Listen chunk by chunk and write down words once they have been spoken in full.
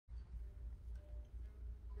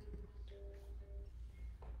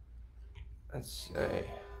Let's see.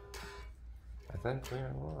 I think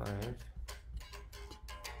we're live.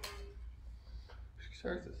 Who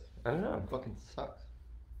starts this? I don't know. It fucking sucks.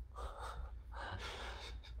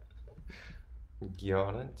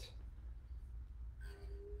 Got it.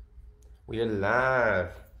 We are live.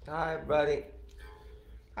 Hi, everybody.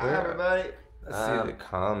 Hi, everybody. Let's see the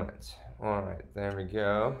comments. All right, there we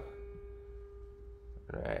go.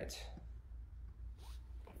 All right.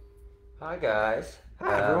 Hi, guys.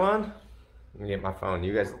 Hi, everyone. Let me get my phone.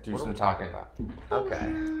 You guys do What are some we talking.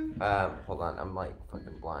 Okay. Hold on. I'm like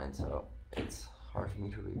fucking blind, so it's hard for me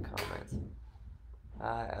to read comments.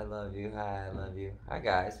 Hi, I love you. Hi, I love you. Hi,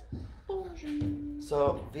 guys.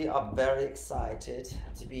 So we are very excited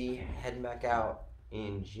to be heading back out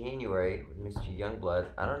in January with Mr. Youngblood.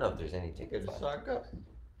 I don't know if there's any tickets Just left. saw it go.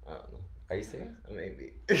 I don't know. Are you serious?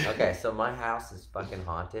 Maybe. Okay, so my house is fucking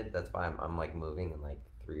haunted. That's why I'm like moving in like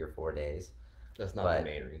 3 or 4 days. That's not But- the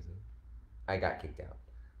main reason. I got kicked out.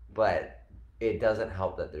 But it doesn't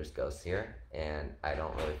help that there's ghosts here, and I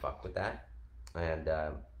don't really fuck with that. And I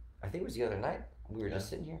think it was the other night, we were just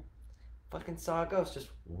sitting here, fucking saw a ghost just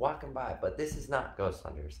walking by. But this is not Ghost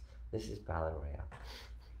Hunters. This is Palaye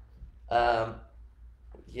Royale.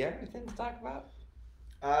 You have anything to talk about?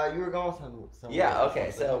 You were going somewhere. Yeah,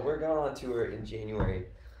 okay, so we're going on tour in January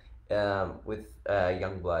with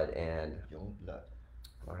Youngblood, and Youngblood.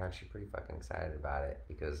 we're actually pretty fucking excited about it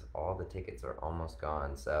because all the tickets are almost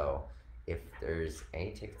gone. So if there's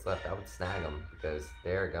any tickets left, I would snag them because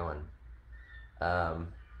they're going.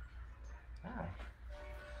 Hi.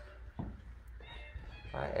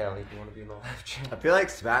 Hi, Ellie. Do you want to be in the live chat? I feel like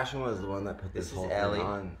Sebastian was the one that put this, This is whole Ellie. thing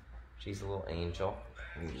on. She's a little angel.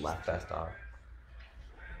 And he Left left. best off.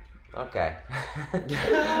 Okay.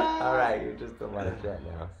 All right, you're just the live chat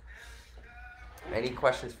now. Any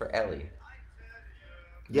questions for Ellie?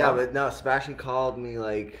 Yeah, No? but no, Sebastian called me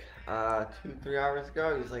like 2-3 hours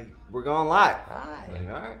ago. He was like, "We're going live." Hi. I'm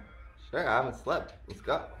like, all right, sure. I haven't slept. Let's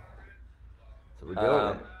go. So we're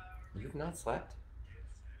doing You've not slept?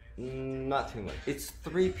 it. Not too much. It's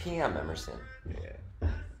 3 p.m., Emerson.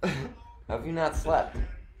 Yeah. Have you not slept?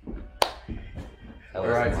 Ellie's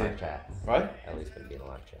Alright, in live chat. What? Ellie's gonna be in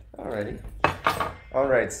live chat. Alrighty. All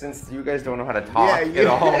right. Since you guys don't know how to talk Yeah, at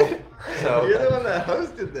all, so You're the one that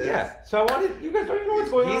hosted this. yeah. So I wanted you guys don't even know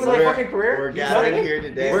what's going on He's in my like- fucking career. We're He's gathered like- here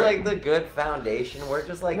today. He's like the good foundation. We're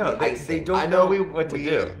just like No, the they icing. don't I know know we what to we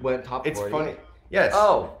do. went top 40. It's funny. Yes.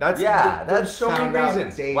 Oh, that's yeah, There's that's so many found out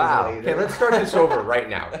reasons. days Wow. later. Okay, let's start this over right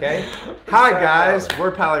now. Okay. Hi guys,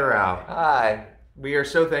 we're Palaye Royale. Hi. We are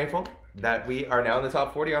so thankful that we are now in the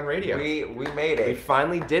top 40 on radio. We made We it.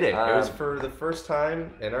 finally did it. It was Um, for the first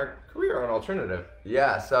time in our career on alternative.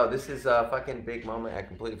 Yeah. So this is a fucking big moment. I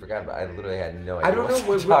completely forgot about. I literally had no idea. I don't know.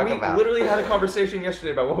 what to talk We about. literally had a conversation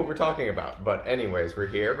yesterday about what we're talking about. But anyways, we're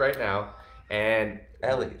here right now. And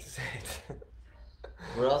Ellie, say it.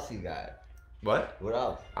 What else you got? what? What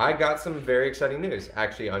else? I got some very exciting news.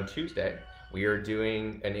 Actually, on Tuesday, we are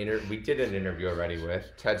doing We did an interview already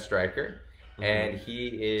with Ted Stryker, and he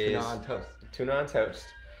is Tuna on toast. Tuna on Toast.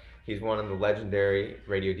 He's one of the legendary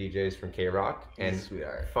radio DJs from K-Rock, and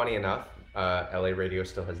Sweetheart. funny enough, LA radio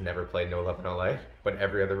still has never played No Love in LA, but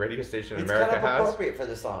every other radio station in It's America kind of has. appropriate for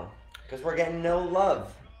the song because we're getting no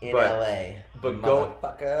love in But- LA. but go-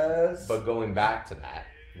 motherfuckers. But going back to that,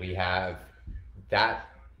 we have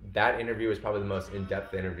that interview is probably the most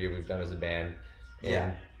in-depth interview we've done as a band in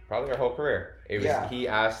Yeah. probably our whole career. It was Yeah. He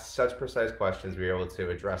asked such precise questions. We were able to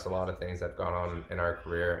address a lot of things that have gone on in our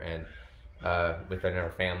career and within our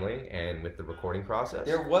family and with the recording process.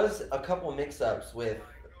 There was a couple mix-ups with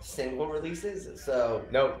single releases, so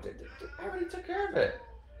No, I already took care of it.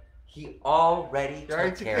 he already You already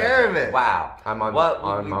took took care, care of of it. it. Wow. I'm on. What would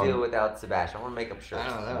on, we do without Sebastian? I want to make up shirts. I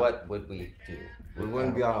don't know. What would we do? We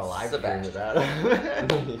wouldn't be on a live stream Sebastian.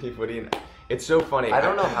 without him. What do you? It's so funny. I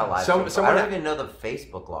don't know how live. Someone, I don't even know the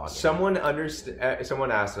Facebook login. Someone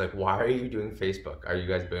someone asked like, "Why are you doing Facebook? Are you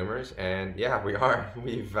guys boomers?" And yeah, we are.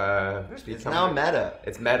 We've It's become now meta.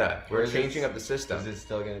 It's meta. We're Is changing it- up the system. Is it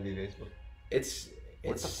still gonna be Facebook? It's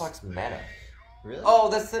What the fuck's Meta? Really? Oh,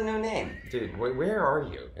 that's the new name. dude. Where are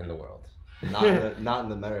you in the world? Not in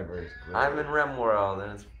the metaverse. I'm in Rem World,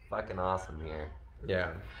 and it's fucking awesome here. Yeah.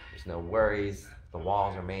 There's no worries. The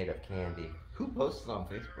walls are made of candy. Who posted on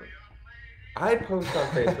Facebook? I post on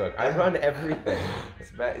Facebook. I run everything.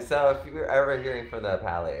 So if you're ever hearing from the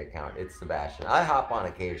Palaye account, it's Sebastian. I hop on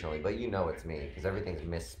occasionally, but you know it's me because everything's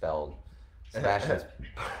misspelled. Sebastian's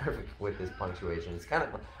perfect with his punctuation. It's kind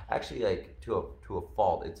of actually like to a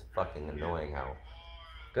fault. It's fucking annoying how,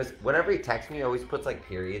 because whenever he texts me, he always puts like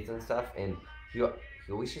periods and stuff, and he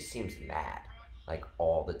always just seems mad. like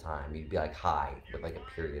all the time. He'd be like, "Hi," with like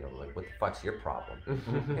a period. I'm like, "What the fuck's your problem?"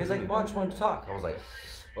 And he's like, "Well, I just wanted to talk." I was like,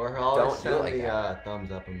 Or he'll always Don't do it send like the that.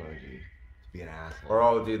 thumbs up emoji to be an asshole. Or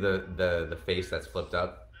I'll do the face that's flipped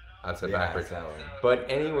up, outside backwards. that one. But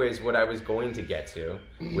anyways, what I was going to get to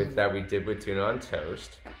with that we did with Tuna on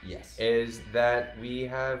Toast "Yes." is that we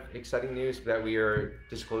have exciting news that we are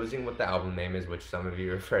disclosing what the album name is, which some of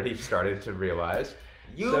you have already started to realize.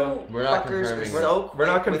 You So, we're not fuckers are confirming. so We're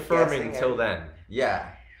not quick with confirming guessing till and- then. Yeah.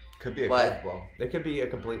 Could be a But- curveball. It could be a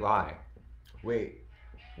complete lie. Wait,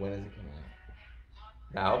 when is it coming out?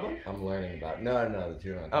 The album? I'm learning about it. No, the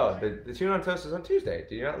tuna on Oh, Toast. the Tuna on Toast is on Tuesday.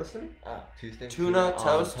 Do you not listen? Tuesday? Tuna on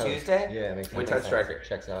Toast Tuesday? Yeah, it makes sense. With Ted Striker.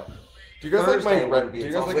 Checks out. Do you guys Thursday like my? wouldn't be- Do you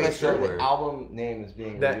it's guys also like my a shirt? short The album name is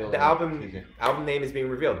being The, revealed the on album Tuesday. album name is being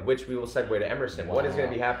revealed, which we will segue to Emerson. What is going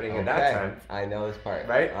to be happening at that Okay, time? I know this part.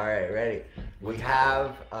 Right? All right, ready. We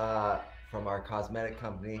have from our cosmetic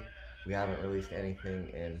company. We haven't released anything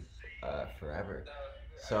in forever,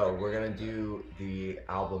 so we're gonna do the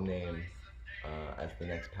album name as the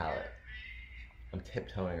next palette. I'm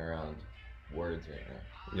tiptoeing around words right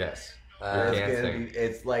now. Yes. Uh, dancing.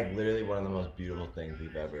 It's like literally one of the most beautiful things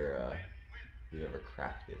we've ever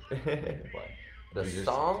crafted. But the we just-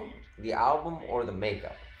 song, the album, or the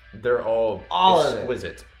makeup? They're all of it.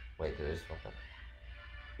 exquisite. Wait, there is something.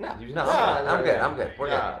 No, No, I'm good. I'm good. We're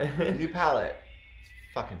good. good. New palette.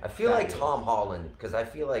 It's fucking. I feel like fabulous. Tom Holland because I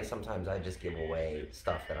feel like sometimes I just give away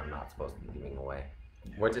stuff that I'm not supposed to be giving away.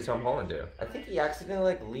 What did Tom Holland do? I think he accidentally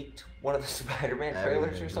like leaked one of the Spider-Man trailers or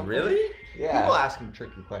Everything. something. Really? Yeah. People ask him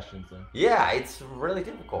tricky questions though. Yeah, it's really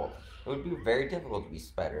difficult. It would be very difficult to be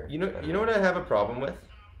Spider. You know what I have a problem with?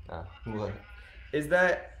 What? Is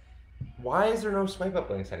that why is there no swipe up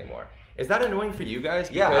links anymore? Is that annoying for you guys?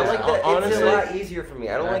 Yeah, I Because like that. honestly, It's a lot easier for me.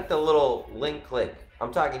 I don't Yeah. like the little link click.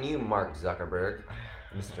 I'm talking to you, Mark Zuckerberg,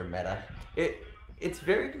 Mr. Meta. it's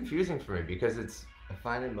very confusing for me because it's I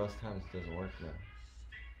find it most times doesn't work now.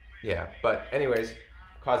 yeah. But anyways,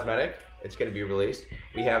 cosmetic. It's going to be released.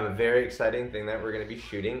 We have a very exciting thing that we're going to be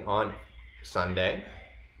shooting on Sunday.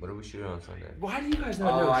 What are we shooting on Sunday? Why do you guys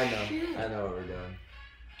not know? I know. Shit? I know what we're doing.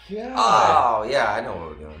 Yeah. Oh, yeah, I know what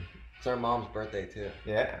we're doing. It's our mom's birthday too.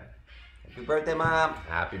 Yeah. Happy birthday, Mom.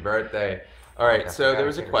 Happy birthday. All right, I so forgot there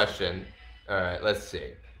was to a say question. All right, let's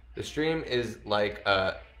see. The stream is like,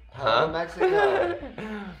 Hello, Mexico.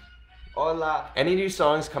 Hola. Any new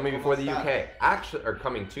songs coming before the Almost UK? Actually, are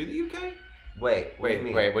coming to the UK? Wait, what do you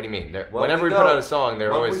mean? Wait, what do you mean? When Whenever we we go- put out a song, they're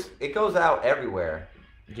When always. it goes out everywhere.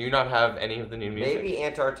 Do you not have any of the new music? Maybe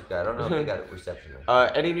Antarctica. I don't know if they got a reception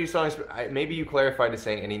there. Any new songs? Maybe you clarified to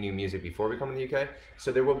saying any new music before we come to the UK.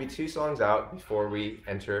 So there will be 2 songs out before we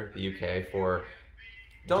enter the UK for.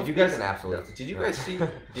 Don't did you speak guys in absolutes. Did you guys see?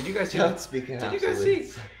 Did you guys see? Don't speak in Did you guys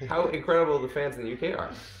see how incredible the fans in the UK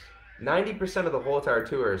are? 90% of the whole entire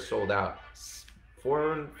tour is sold out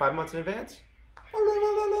 4 5 months in advance.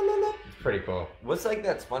 It's pretty cool. What's like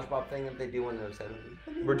that SpongeBob thing that they do when they're 70?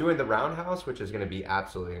 We're doing the Roundhouse, which is going to be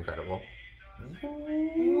absolutely incredible.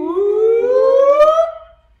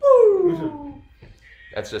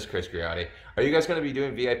 That's just Chris Griotti. Are you guys going to be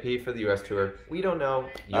doing VIP for the US tour? We don't know.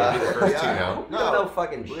 You'll be the first to know. We don't know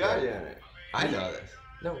fucking We shit. are doing it. I know this.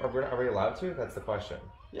 No, are we allowed to? That's the question.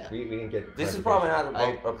 Yeah. We didn't get. This is probably not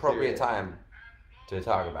I- an appropriate serious. time to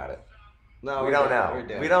talk about it. No, We don't know.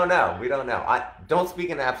 We don't know. We don't know. I don't speak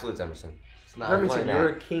in absolutes, Emerson. It's not. Emerson, Why you're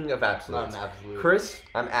not? a king of It's not absolutes. an absolute. Chris.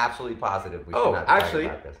 I'm absolutely positive we should Oh, not be talking actually,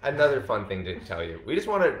 about this. another fun thing to tell you. We just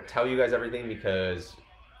want to tell you guys everything because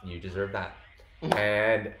you deserve that.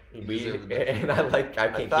 And deserve the and I I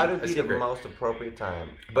can't thought it keep would a be the secret. most appropriate time.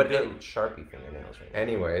 But You it- did Sharpie fingernails right now.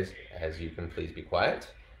 Anyways, as you can please be quiet.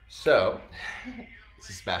 So This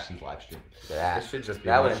is Sebastian's live stream. That, this should just be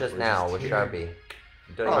that was mine. just We're now just with here. Sharpie.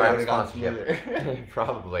 Don't Oh, even I have would've gone sponsorship. smoother.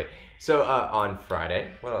 Probably. So on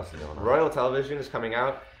Friday, What else is going on? Royal Television is coming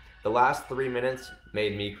out. The last 3 minutes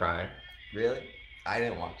made me cry. Really? I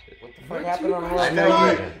didn't watch it. What the fuck What happened you on guys Royal I know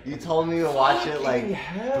Television? you told me to watch it like Fucking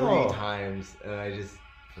hell. 3 times, and I just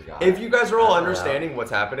forgot. If you guys are all I don't know. understanding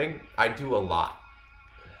what's happening, I do a lot.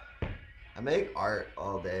 I make art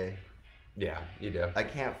all day. Yeah, you do. I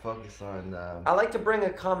can't focus on. I like to bring a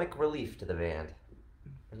comic relief to the band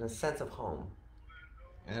and a sense of home.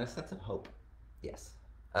 And a sense of hope. Yes.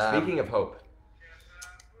 Speaking of hope,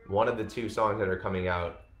 one of the 2 songs that are coming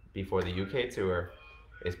out before the UK tour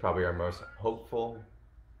is probably our most hopeful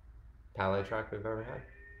Palaye track we've ever had.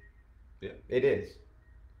 Yeah. It is.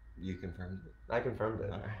 You confirmed it. I confirmed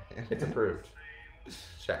it. Alright. It's approved.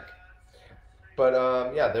 Check.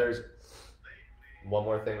 But yeah, there's one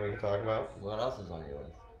more thing we can talk about. What else is on your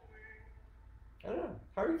list? I don't know.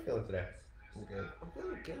 How are you feeling today? I'm good. I'm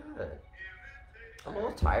feeling good. I'm a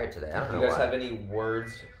little tired today. I don't Do know you guys why. have any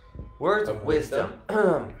words? Words of of wisdom.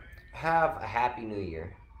 Have a happy new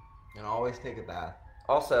year. And always take a bath.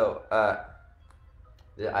 Also, I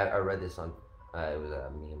read this on, it was a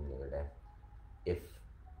meme the other day. If,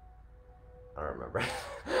 I don't remember.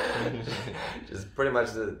 Just pretty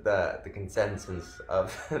much the consensus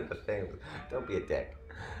of the thing. Don't be a dick.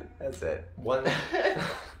 That's it. One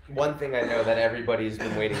thing I know that everybody's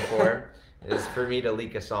been waiting for is for me to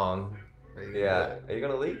leak a song. Yeah. Are you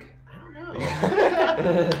gonna leak? I don't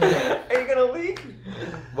know. Are you gonna leak?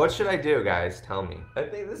 What should I do, guys? Tell me. I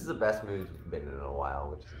think this is the best mood we've been in a while,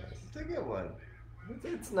 which is nice. It's a good one.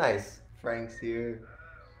 It's nice. Frank's here.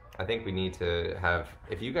 I think we need to have.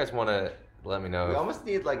 If you guys want to let me know. We almost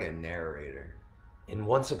need like a narrator. In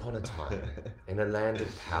Once Upon a Time, in a land of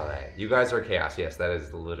Palaye. You guys are chaos. Yes, that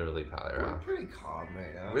is literally Palaye. We're Right? pretty calm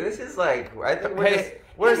right now. This is like, I think Hey,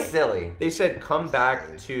 we're hey. silly. They said come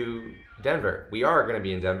back to Denver. We are going to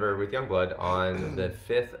be in Denver with Youngblood on the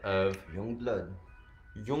 5th of Young blood.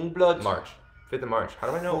 Youngblood. March. 5th of March. How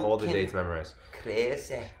do I know all the Fucking dates memorized?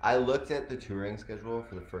 Crazy. I looked at the touring schedule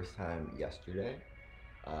for the first time yesterday,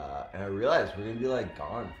 and I realized we're gonna be like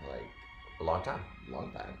gone for like A long time. a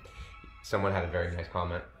long time. Someone had a very nice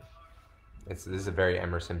comment. This is a very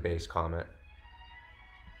Emerson-based comment.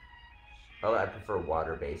 Oh, I prefer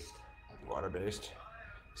water-based. Water-based.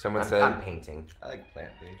 Someone I'm said painting. I like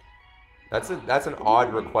plant based. that's an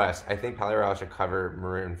odd request. I think Palaye Royale should cover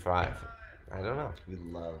Maroon 5. I don't know. We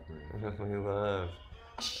love Maroon. We love.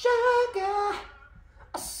 Sugar,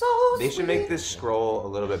 so They should make this scroll a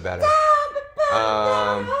little bit better.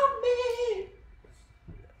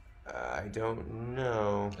 I don't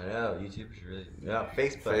know. I know YouTube is really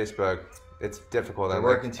Facebook. Facebook. It's difficult. They're I'm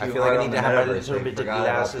working like, too I feel hard like I on need the to have my metaverse. little They bit of forgot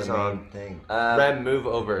about glasses the on. main thing. Rem, move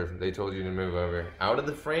over. They told you to move over. Out of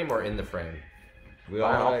the frame or in the frame? We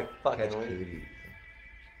all Wow, like fucking catch weird. Katie.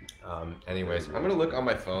 Anyways, I'm gonna look on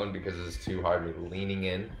my phone because it's too hard me leaning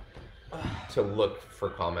in to look for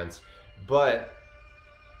comments. But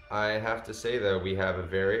I have to say though, we have a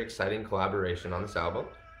very exciting collaboration on this album.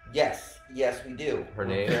 Yes, we do. Her We're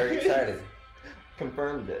name? very excited.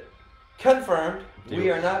 Confirmed it. Confirmed. Do We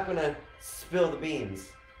you- are not gonna spill the beans.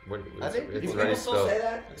 I think Do it's people already still spilled. say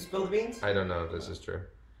that? Spill the beans? I don't know if this is true.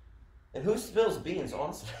 And who spills beans,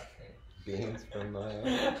 honestly? Beans from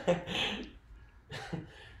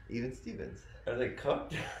even Stevens. Are they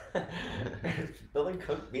cooked? Spilling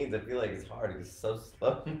cooked beans, I feel like it's hard. It's so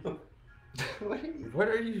slow. What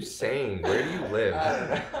are you saying? Where do you live? I don't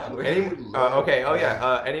know. Where Any, do you live? okay, oh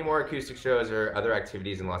yeah, any more acoustic shows or other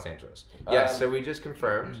activities in Los Angeles? Yes, Um, so we just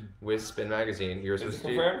confirmed with Spin Magazine. You're Is it supposed to.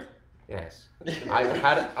 confirmed? Yes.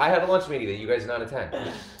 I had a lunch meeting that you guys did not attend.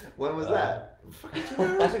 When was that? Fucking 2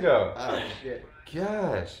 hours ago. Oh shit.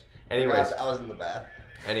 Gosh. Anyways, I was in the bath.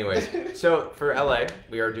 So for LA,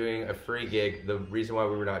 we are doing a free gig. The reason why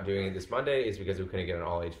we were not doing it this Monday is because we couldn't get an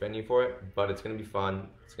all-age venue for it. But it's gonna be fun.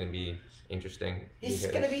 It's gonna be interesting. It's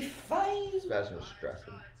because gonna be fine. Sebastian was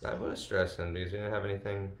stressing. I was stressing because we didn't have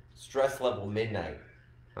anything. Stress level midnight.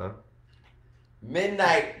 Huh?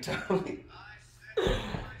 Midnight, totally.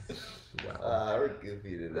 Wow. We're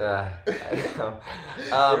goofy today. I know.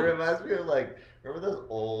 It reminds me of like, remember those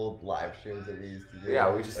old live streams that we used to do?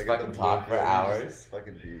 Yeah, we just at fucking the talk for movie, we hours. just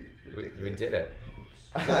fucking do. We ridiculous. did it.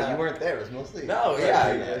 No, you weren't there. It was mostly. No, you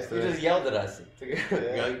yeah, guys you there. just yelled at us.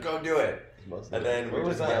 Yeah. Go do it. It was mostly And then we we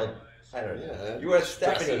just just yelled. yelled. I don't know. Yeah, You were at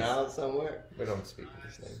stressing Stephanie's. out somewhere. We don't speak of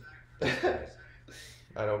this name.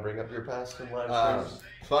 I don't bring up your past in live streams.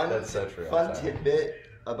 Fun. That's so true. I'm Fun sorry. tidbit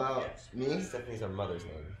about me. Stephanie's our mother's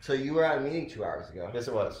name. So you were at a meeting 2 hours ago. Yes,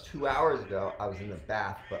 it was. 2 hours ago, I was in the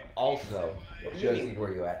bath, but also What just meeting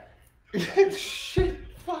were you at? Shit.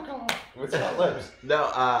 Fuck off. With Scott Lips.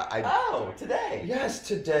 no. I Oh, today. Yes,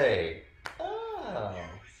 today. Oh.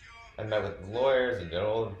 I met with the lawyers and did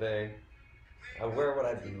all the thing. Where would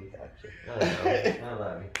I be with that shit? I don't know. I don't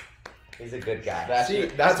know. He's a good guy. See,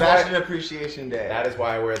 that's Sebastian why. Appreciation Day. That is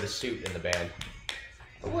why I wear the suit in the band.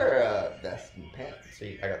 I wear a vest and pants.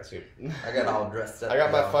 See, I got the suit. I got all dressed up. I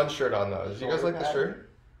got my now. fun shirt on though. Do you guys like the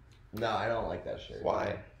shirt? No, I don't like that shirt.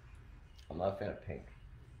 Why? I'm not a fan of pink.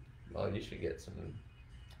 Well, you should get some.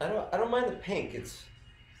 I don't mind the pink. It's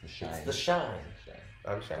The shine. it's the shine.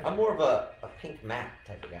 I'm sorry. I'm more of a pink matte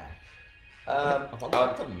type of guy.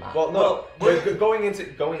 Well, no. Well, but going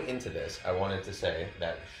into this, I wanted to say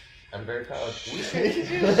that I'm very proud. Just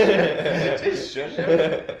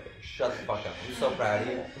Shut the fuck up. I'm so proud of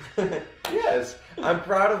you. Yes, I'm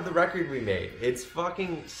proud of the record we made. It's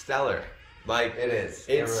fucking stellar. Like It is.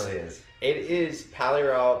 It's- It really is. it is Palaye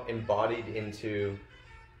Royale embodied into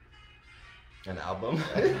An album.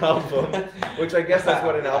 An album, which I guess that's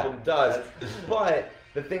what an album does. But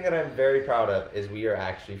the thing that I'm very proud of is we are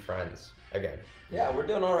actually friends again. Yeah, we're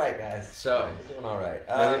doing all right, guys. So we're doing all right.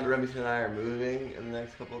 Remington and I are moving in the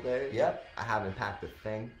next couple of days. Yep. I haven't packed a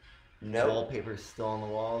thing. No. Wallpaper's still on the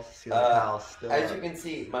walls. Ceiling tile's still As up. you can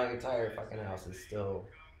see, my entire fucking house is still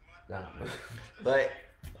not moved. But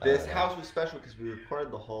this Yeah. house was special because we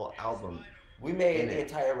recorded the whole album. We made the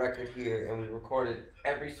entire record here, and we recorded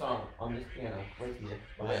every song on this piano right here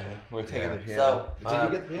behind me. We're taking Yeah. the piano. So, Did you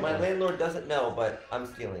get the piano? my landlord doesn't know, but I'm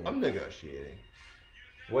stealing it. I'm negotiating.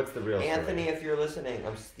 what's the real Anthony, story? if you're listening,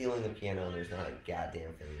 I'm stealing the piano, and there's not a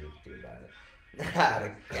goddamn thing you can do about it. Not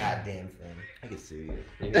a goddamn thing. I can sue you.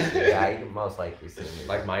 You can do it. Yeah, you can most likely see me.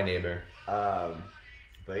 Like my neighbor.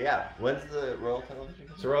 But yeah, when's the Royal Television?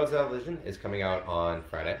 So Royale Television is coming out on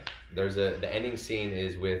Friday. The ending scene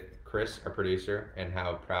is with Chris, our producer, and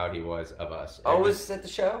how proud he was of us. Oh, was it the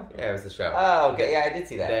show? Yeah, it was the show. Oh, okay. Yeah, I did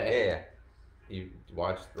see that. That- Yeah. You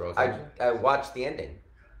watched Royale I Television? watched the ending.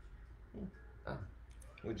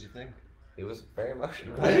 What'd you think? It was very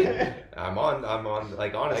emotional. I'm on.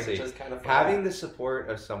 Like honestly, just kind of having the support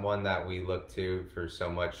of someone that we look to for so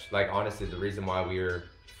much. Like honestly, the reason why we are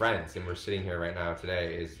friends and we're sitting here right now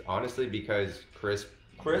today is honestly because Chris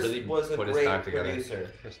really was a put his great time together. producer,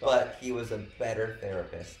 but he was a better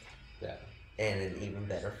therapist Yeah. and an even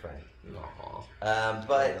better friend. Aw.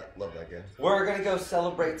 But love that guy. we're gonna go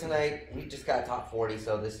celebrate tonight. We just got top 40,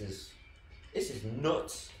 so this is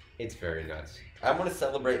nuts. It's very nuts. I'm gonna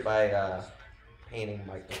celebrate by painting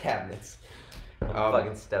my cabinets. I'm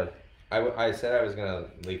fucking stoked. I said I was gonna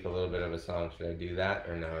leak a little bit of a song. Should I do that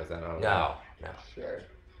or no? Is that not allowed? No. Sure.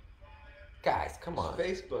 Guys, come on.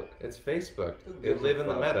 Facebook. It's Facebook. Who It gives a live in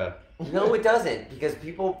the fuck? meta. No, it doesn't, because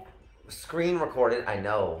people screen record it. I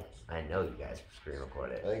know you guys screen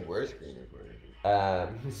record I it. think we're screen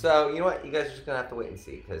recording. So you know what? You guys are just gonna have to wait and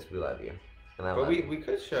see, because we love you. And I But love we you.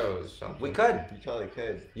 could show something. We could. You totally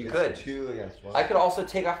could. You It's could. 2 against 1. I could also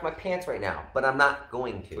take off my pants right now, but I'm not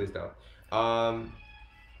going to. Please don't.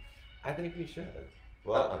 I think we should.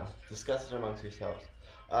 Well, discuss it amongst yourselves.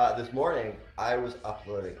 This morning, I was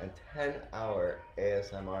uploading a 10-hour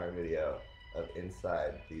ASMR video of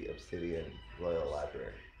inside the Obsidian Royal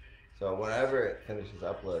Library. So whenever it finishes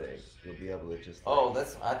uploading, you'll be able to just... Oh,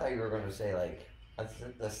 I thought you were going to say, like, that's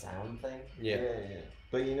the sound thing? Yeah.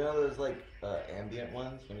 But you know those, like, ambient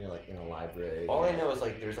ones when you're, like, in a library? All I know is,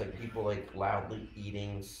 like, there's, like, people, like, loudly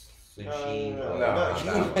eating sushi. No, No.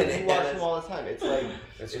 you watch them all the time. It's like...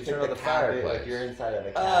 It's It's turn like on the the cabinet, fireplace. like you're inside of a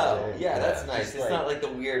Oh, cabinet. yeah, that's Yeah. nice. Just It's like- not like the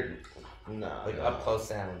weird, No. like, no. up-close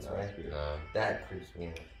sounds, No, right? it's weird. No. That creeps me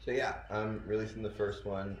out. So yeah, I'm releasing the first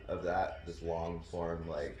one of that, this long form,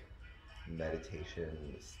 like,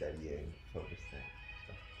 meditation, studying, focus thing.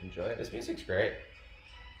 So enjoy it. This music's great.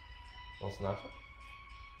 Well, Sinatra.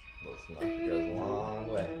 Listen up, it goes a long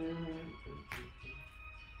way.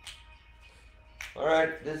 All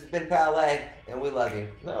right, this has been Palaye, and we love you.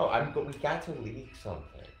 No, but we got to leak something.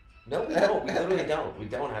 No, we don't. We literally don't. We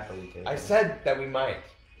don't have to leak it. I said that we might.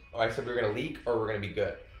 Oh, I said we were gonna leak or we're gonna be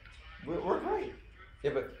good. We're great.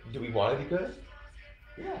 Yeah, but do we want to be good?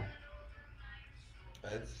 Yeah.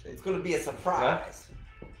 It's It's going to be a surprise.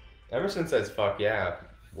 Emerson says fuck yeah.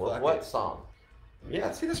 What song?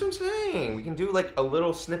 Yeah, see, that's what I'm saying. We can do like a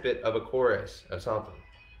little snippet of a chorus of something.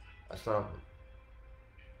 Of something.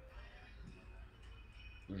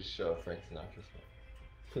 we just show Frank Sinatra stuff.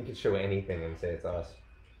 We could show anything and say it's us.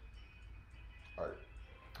 Art.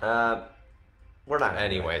 We're not.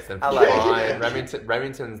 Anyways, then I love fine.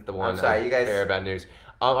 Remington's the one. I'm sorry, that you guys- bear bad news.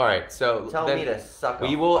 All right, so Tell then me to suck.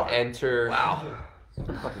 we a will fart. enter. Wow.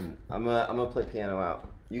 I'm gonna play piano out.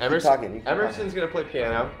 You keep Emerson, talking. You keep Emerson's gonna play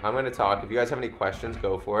piano. I'm gonna talk. If you guys have any questions,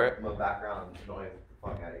 go for it. I'm a background noise the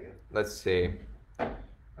fuck out of you. Let's see.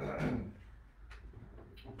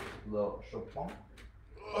 Little Chopin.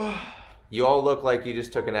 You all look like you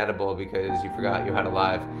just took an edible because you forgot you had a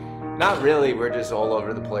live. Not really, we're just all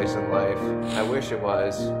over the place in life. I wish it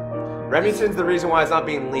was. Remington's the reason why it's not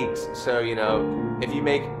being leaked. So, you know, if you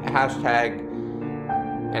make a hashtag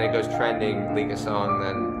and it goes trending, leak a song,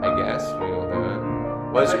 then I guess we will do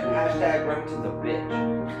it. Was it? Hashtag Remington's a bitch.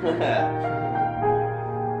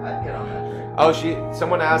 I'd get on that train. Oh,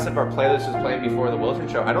 someone asked if our playlist was playing before the Wilson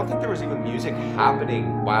show. I don't think there was even music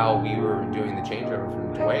happening while we were doing the changeover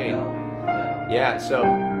from Dwayne. Yeah, so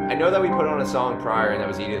I know that we put on a song prior and that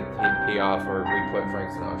was either P off or we put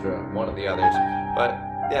Frank Sinatra, one of the others. But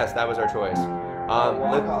yes, that was our choice.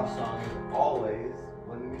 Walk-off song always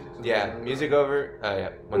when the music's over. Yeah, music over. Yeah,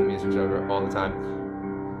 when the music's over all the time.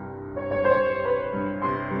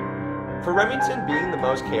 For Remington being the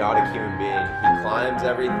most chaotic human being, he climbs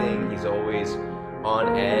everything. He's always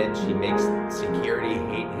on edge. He makes security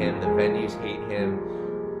hate him. The venues hate him.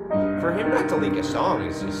 For him not to leak a song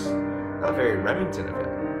is just not very Remington of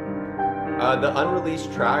him. The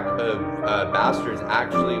unreleased track of Bastards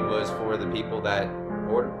actually was for the people that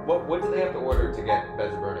ordered. What do they have to order to get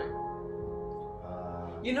Beds Burning?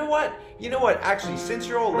 You know what? Actually, since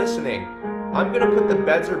you're all listening, I'm gonna put the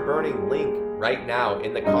Beds Are Burning link right now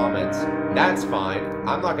in the comments. That's fine.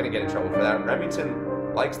 I'm not gonna get in trouble for that.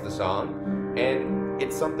 Remington likes the song, and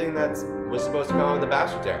it's something that was supposed to come out with the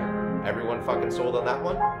Bastards era. Everyone fucking sold on that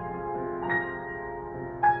one.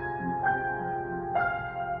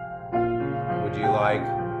 Would you like?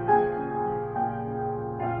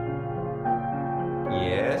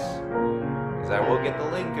 Yes, because I will get the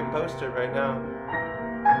link and post it right now.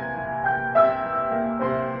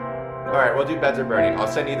 Alright, we'll do Beds Are Burning. I'll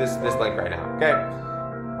send you this link right now, okay?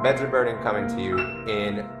 Beds Are Burning coming to you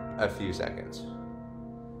in a few seconds.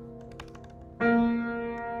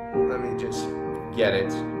 Let me just get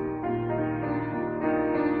it.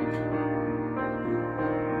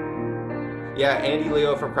 Yeah, Andy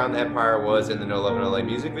Leo from Crown the Empire was in the No Love in LA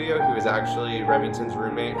music video. He was actually Remington's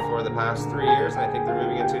roommate for the past 3 years, and I think they're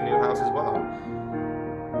moving into a new house as well.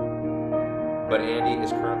 But Andy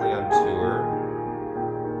is currently on tour,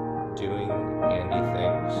 doing Andy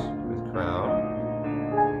things with Crown.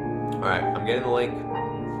 Alright, I'm getting the link.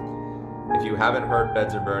 If you haven't heard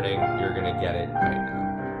Beds Are Burning, you're gonna get it right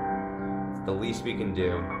now. It's the least we can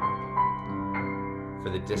do for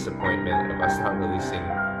the disappointment of us not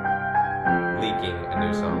leaking a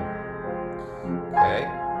new song. Okay.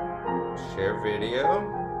 Share video.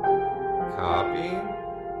 Copy.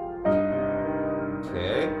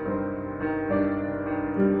 Okay.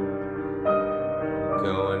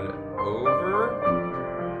 Going over.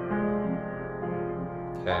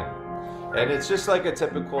 Okay. And it's just like a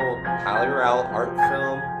typical Royale art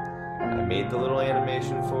film. I made the little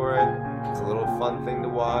animation for it. It's a little fun thing to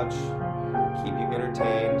watch. Keep you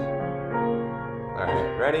entertained.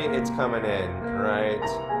 Alright, ready? It's coming in right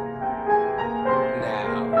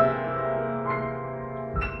now.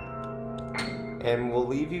 And we'll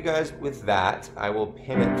leave you guys with that. I will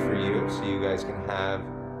pin it for you so you guys can have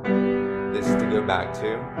this to go back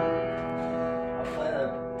to. I'll play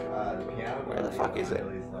the piano. Where the fuck is it?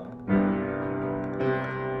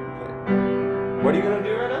 What are you gonna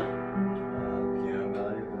do right now? Piano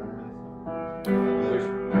melody.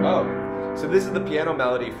 Oh, so this is the piano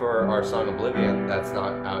melody for our song Oblivion. That's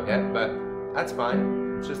not out yet, but that's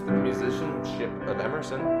fine. It's just the musicianship of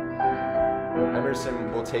Emerson.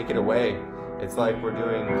 Emerson will take it away. It's like we're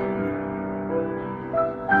doing...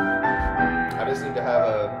 I just need to have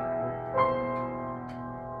a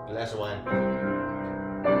glass of wine.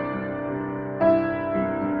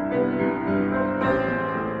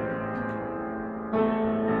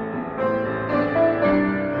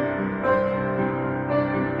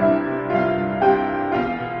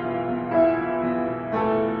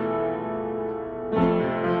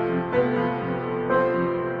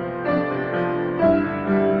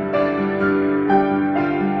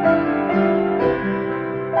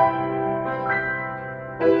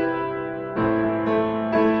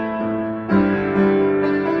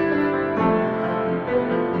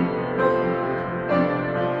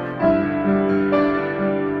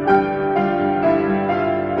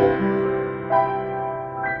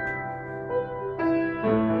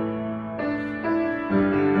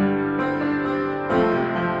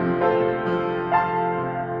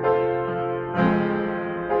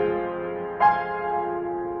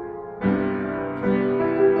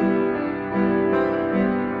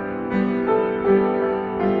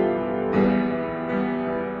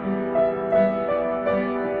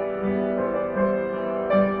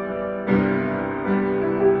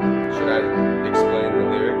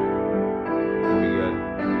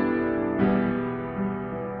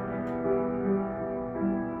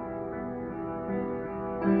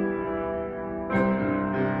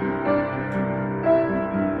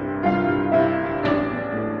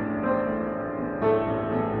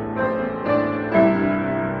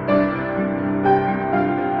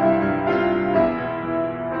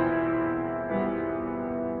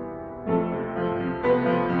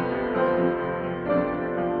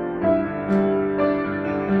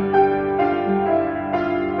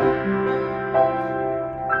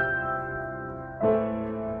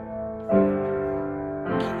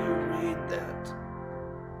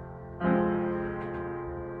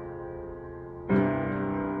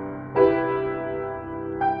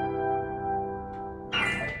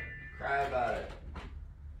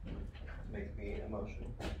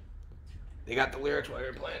 They got the lyrics while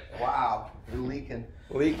you're playing. Wow, you're leaking.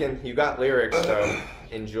 Leaking. You got lyrics, so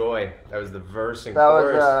enjoy. That was the verse and That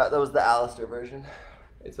chorus. was the Alistair version.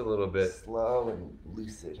 It's a little bit Slow and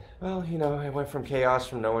lucid. Well, you know, it went from chaos,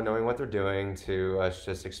 from no one knowing what they're doing, to us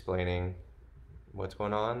just explaining what's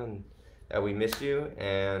going on, and that we miss you,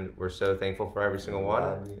 and we're so thankful for every single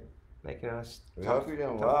one, making us. We hope you're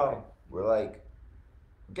doing well. We're like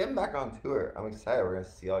getting back on tour. I'm excited. We're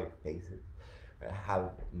gonna see all your faces. We're gonna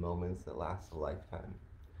have moments that last a lifetime.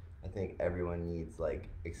 I think everyone needs like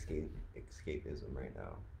escapism right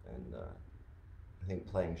now, and I think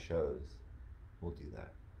playing shows will do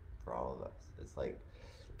that for all of us. It's like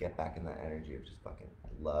get back in that energy of just fucking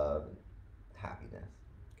love and happiness,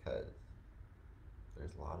 because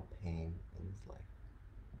there's a lot of pain in this life.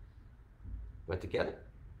 But together,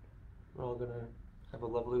 we're all gonna have a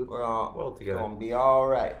lovely We're all world together. gonna be all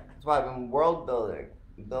right. That's why I've been world building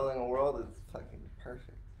a world that's fucking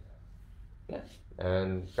perfect. Yeah.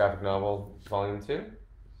 And graphic novel volume 2.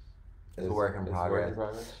 It's a work in progress.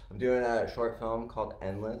 progress. I'm doing a short film called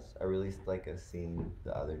Endless. I released like a scene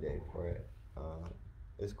the other day for it.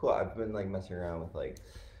 It's cool. I've been like messing around with like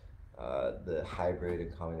the hybrid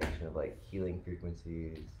and combination of like healing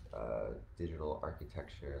frequencies, digital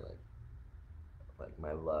architecture, like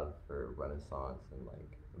my love for Renaissance and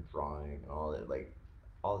like drawing and all that, like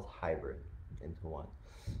all this hybrid into one.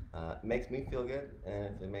 It makes me feel good,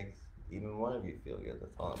 and if it makes even one of you feel good,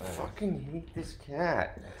 that's all that I matters. fucking hate this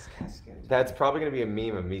cat. This cat's scary. That's probably gonna be a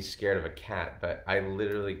meme of me scared of a cat, but I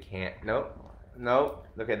literally can't. Nope.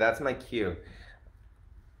 Okay, that's my cue.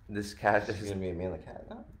 This cat This is is gonna be me and the cat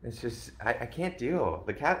now. It's just, I can't deal.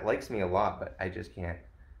 The cat likes me a lot, but I just can't.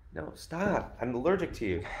 No, stop. I'm allergic to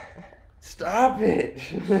you. Stop it.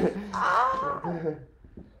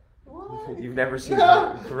 You've never seen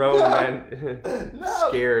grown men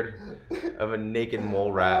scared of a naked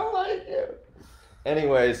mole rat. I don't like you.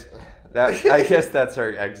 Anyways, I guess that's our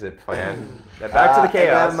exit plan. Back to the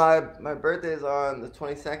chaos. And then my birthday is on the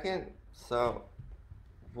 22nd, so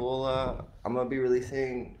we'll I'm gonna be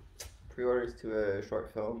releasing pre-orders to a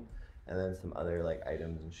short film and then some other like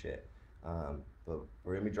items and shit. But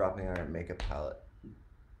we're gonna be dropping our makeup palette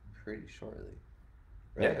pretty shortly.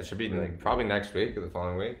 Yeah, it should be probably next week or the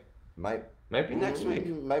following week. Might be next week.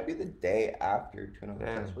 Might be the day after Tuna.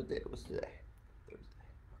 Yeah. What day? What's today? Thursday.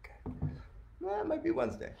 Okay. It might be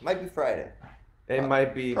Wednesday. Might be Friday. It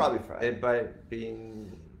might be probably Friday. It might be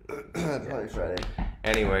Probably Friday.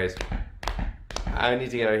 Anyways, I need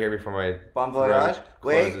to get out of here before my Bon voyage.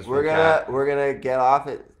 Wait, closes we're for gonna get off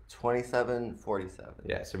at 27:47.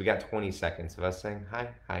 Yeah, so we got 20 seconds of us saying hi.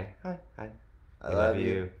 I love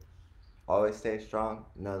you. Always stay strong.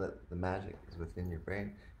 Know that the magic is within your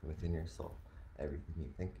brain and within your soul. Everything you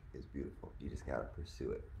think is beautiful. You just gotta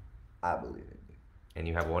pursue it. I believe in you. And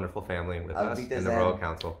you have a wonderful family with I'll us beat in this the end. Royal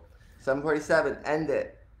Council. 7:47. End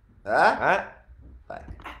it. Huh? Huh? Bye.